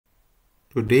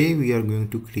Today we are going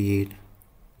to create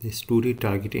this 2D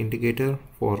target indicator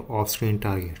for off-screen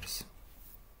targets.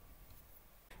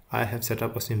 I have set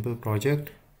up a simple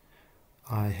project.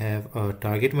 I have a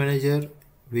target manager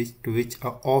to which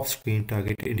a off-screen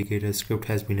target indicator script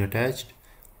has been attached.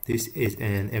 This is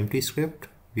an empty script.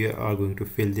 We are going to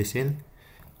fill this in.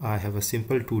 I have a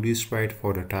simple 2D sprite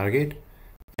for the target,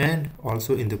 and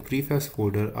also in the prefabs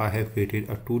folder I have created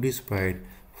a 2D sprite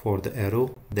for the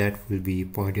arrow that will be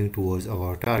pointing towards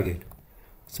our target.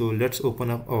 So let's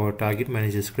open up our target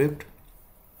manager script.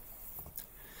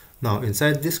 Now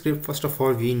inside this script, first of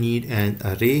all, we need an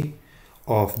array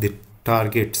of the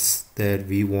targets that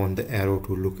we want the arrow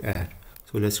to look at.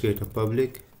 So let's create a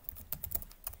public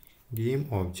game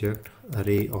object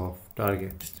array of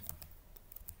targets.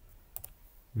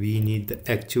 We need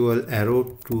the actual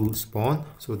arrow to spawn,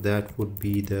 so that would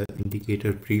be the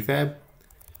indicator prefab.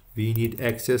 We need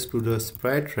access to the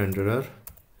sprite renderer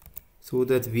so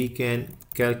that we can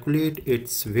calculate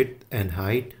its width and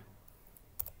height,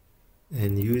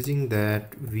 and using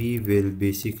that we will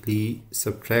basically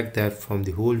subtract that from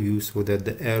the whole view so that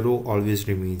the arrow always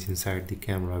remains inside the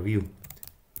camera view.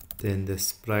 Then the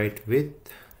sprite width,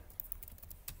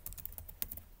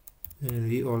 and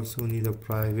we also need a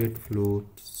private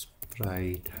float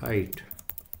sprite height.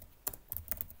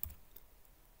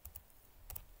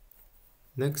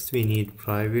 Next we need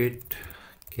private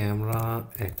camera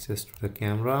access to the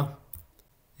camera,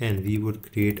 and we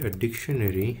would create a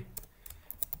dictionary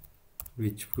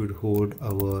which would hold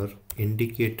our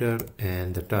indicator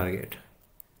and the target.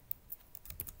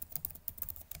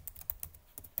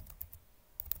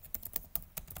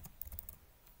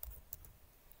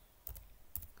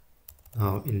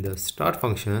 Now in the start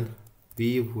function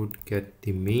we would get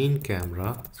the main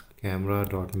camera.main.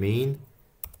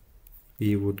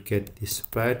 We would get the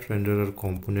sprite renderer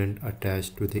component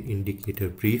attached to the indicator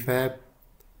prefab.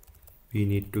 We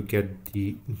need to get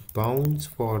the bounds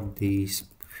for the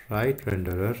sprite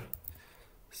renderer.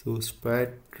 So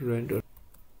sprite render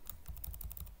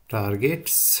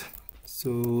targets. So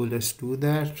let's do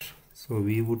that. So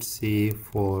we would say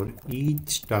for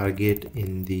each target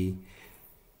in the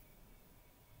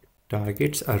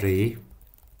targets array,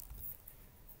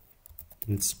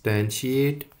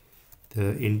 instantiate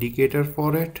the indicator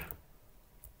for it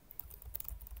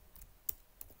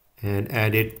and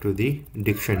add it to the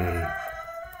dictionary.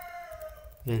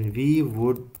 And we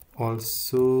would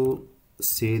also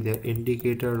say that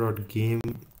indicator.game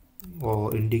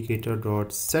or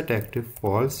indicator.setActive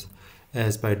false,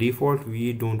 as by default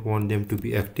we don't want them to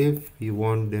be active. We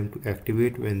want them to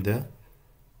activate when the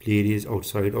player is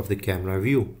outside of the camera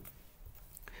view.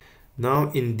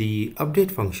 Now in the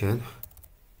update function,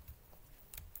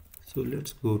 so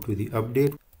let's go to the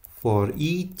update. For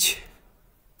each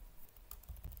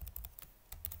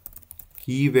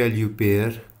key value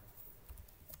pair,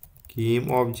 game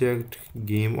object,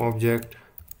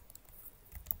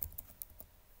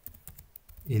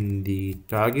 in the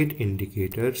target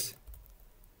indicators,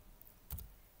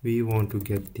 we want to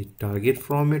get the target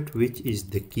from it, which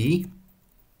is the key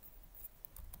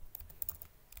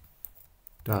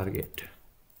target.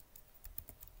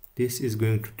 This is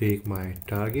going to take my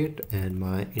target and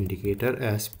my indicator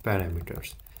as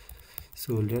parameters.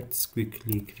 So let's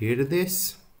quickly create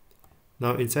this.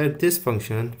 Now inside this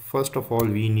function, first of all,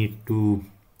 we need to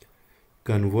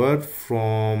convert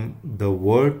from the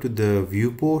word to the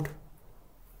viewport,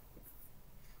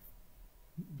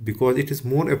 because it is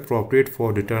more appropriate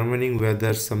for determining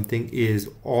whether something is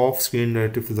off screen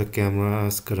relative to the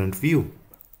camera's current view.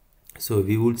 So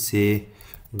we would say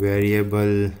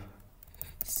variable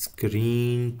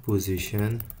screen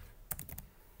position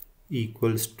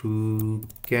equals to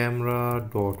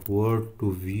camera.word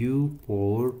to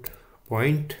viewport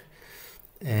point,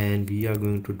 and we are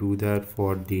going to do that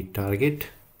for the target.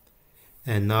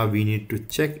 And now we need to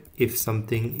check if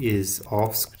something is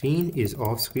off screen.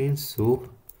 So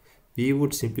we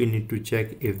would simply need to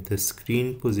check if the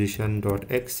screen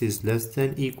position.x is less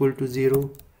than equal to 0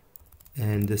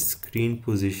 and the screen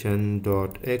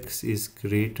position.x is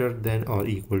greater than or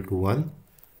equal to 1.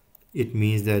 It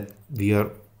means that we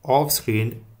are off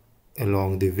screen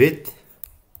along the width,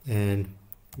 and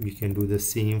we can do the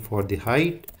same for the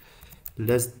height,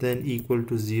 less than equal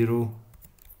to 0,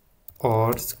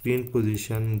 or screen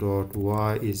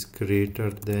position.y is greater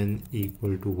than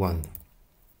equal to 1.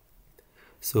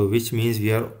 So which means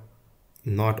we are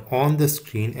not on the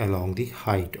screen along the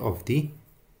height of the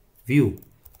view.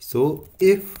 So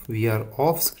if we are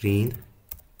off screen,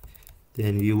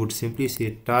 then we would simply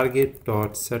say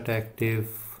target.setActive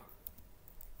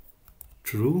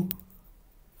true,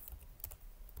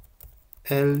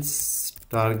 else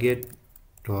target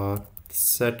dot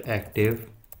set active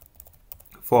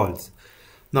false.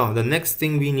 Now the next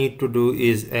thing we need to do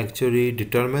is actually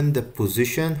determine the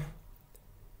position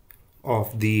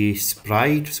of the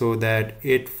sprite so that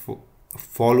it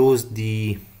follows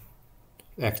the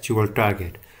actual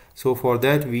target. So for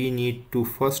that we need to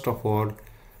first of all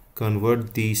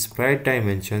convert the sprite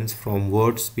dimensions from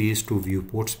word space to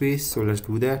viewport space. So let's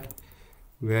do that.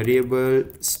 Variable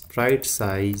sprite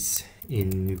size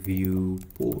in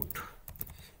viewport,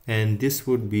 and this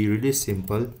would be really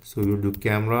simple. So we'll do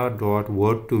camera dot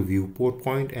word to viewport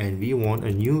point, and we want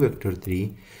a new vector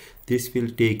 3. This will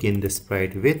take in the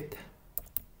sprite width,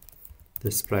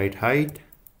 the sprite height,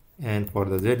 and for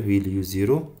the z we'll use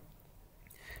 0,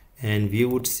 and we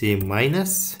would say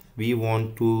minus. We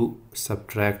want to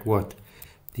subtract what?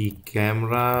 The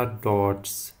camera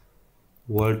dots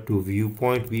word to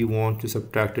viewpoint. We want to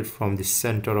subtract it from the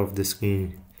center of the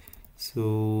screen.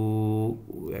 So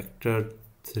vector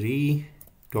 3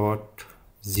 dot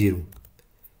 0.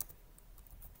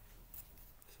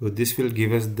 So this will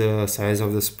give us the size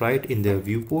of the sprite in the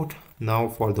viewport. Now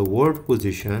for the word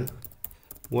position,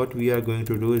 what we are going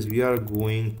to do is we are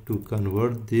going to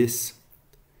convert this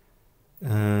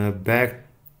back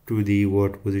to the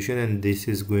word position, and this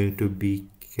is going to be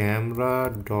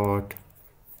camera dot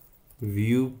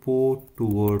viewport to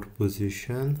word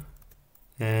position,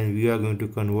 and we are going to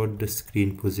convert the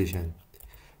screen position.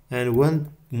 And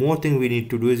one more thing we need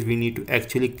to do is we need to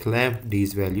actually clamp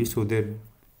these values so that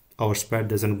our sprite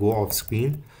doesn't go off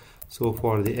screen. So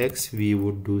for the x we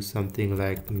would do something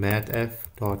like mathf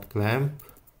dot clamp,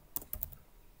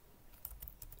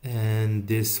 and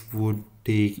this would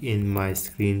take in my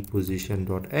screen position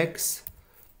dot x,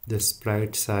 the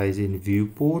sprite size in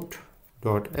viewport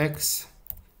dot x,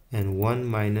 and 1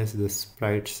 minus the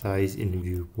sprite size in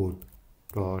viewport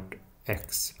dot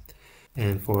x.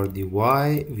 And for the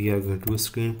y we are going to do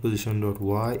screen position dot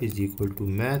y is equal to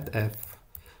mathf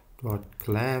dot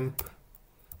clamp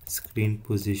screen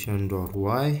position dot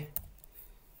y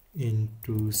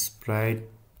into sprite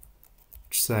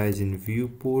size in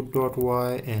viewport dot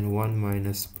y and 1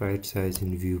 minus sprite size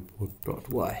in viewport dot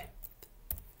y.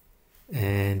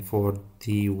 And for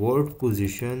the word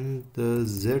position, the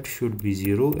z should be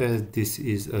 0 as this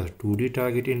is a 2D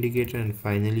target indicator. And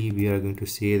finally we are going to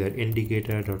say that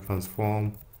indicator dot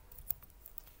transform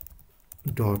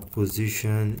dot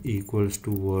position equals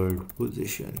to word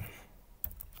position.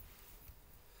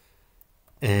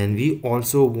 And we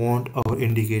also want our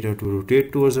indicator to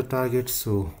rotate towards the target,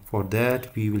 so for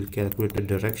that we will calculate the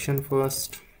direction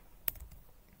first.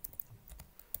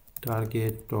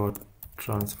 Target dot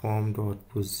transform dot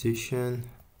position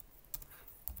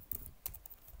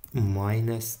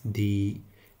minus the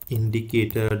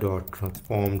indicator dot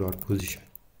transform dot position.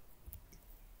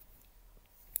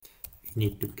 We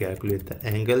need to calculate the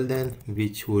angle then,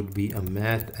 which would be a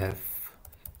mathf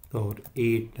dot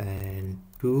 8 and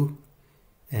 2,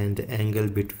 and the angle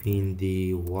between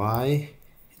the y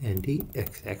and the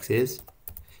x-axis,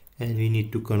 and we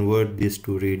need to convert this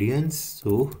to radians.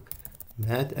 So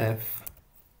mathf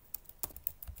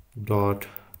dot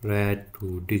rad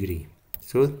to degree,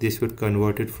 so this would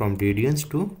convert it from radians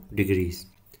to degrees.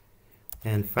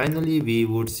 And finally we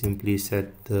would simply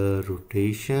set the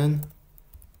rotation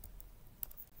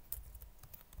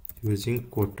using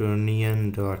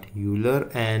quaternion dot Euler,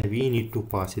 and we need to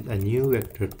pass it a new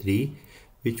vector 3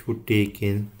 which would take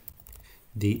in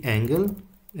the angle,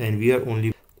 and we are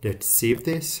only, let's save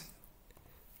this,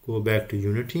 go back to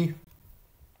Unity,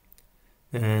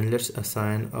 and let's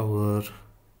assign our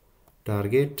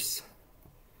targets,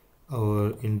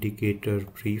 our indicator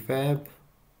prefab,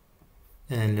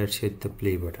 and let's hit the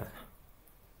play button.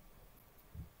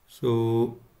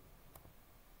 So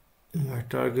my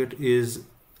target is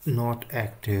not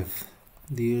active.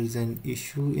 There's an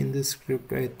issue in the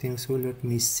script, I think so. Let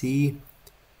me see.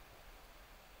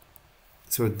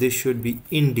 So this should be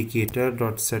indicator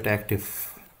dot set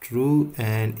active true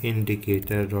and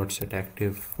indicator dot set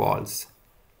active false.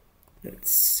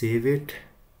 Let's save it,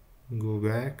 go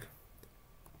back,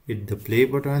 hit the play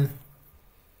button,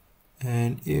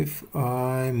 and if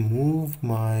I move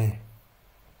my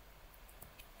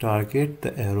target,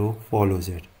 the arrow follows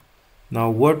it. Now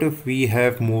what if we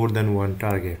have more than one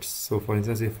target? So for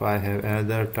instance, if I have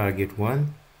another target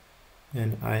 1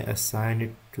 and I assign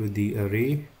it to the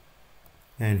array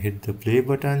and hit the play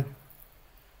button,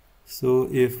 so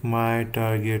if my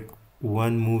target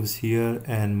 1 moves here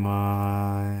and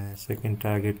my second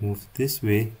target moves this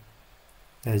way,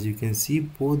 as you can see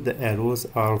both the arrows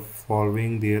are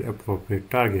following their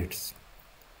appropriate targets.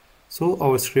 So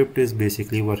our script is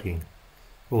basically working.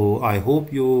 Oh, I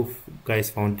hope you guys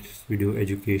found this video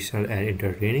educational and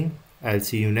entertaining. I'll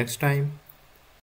see you next time.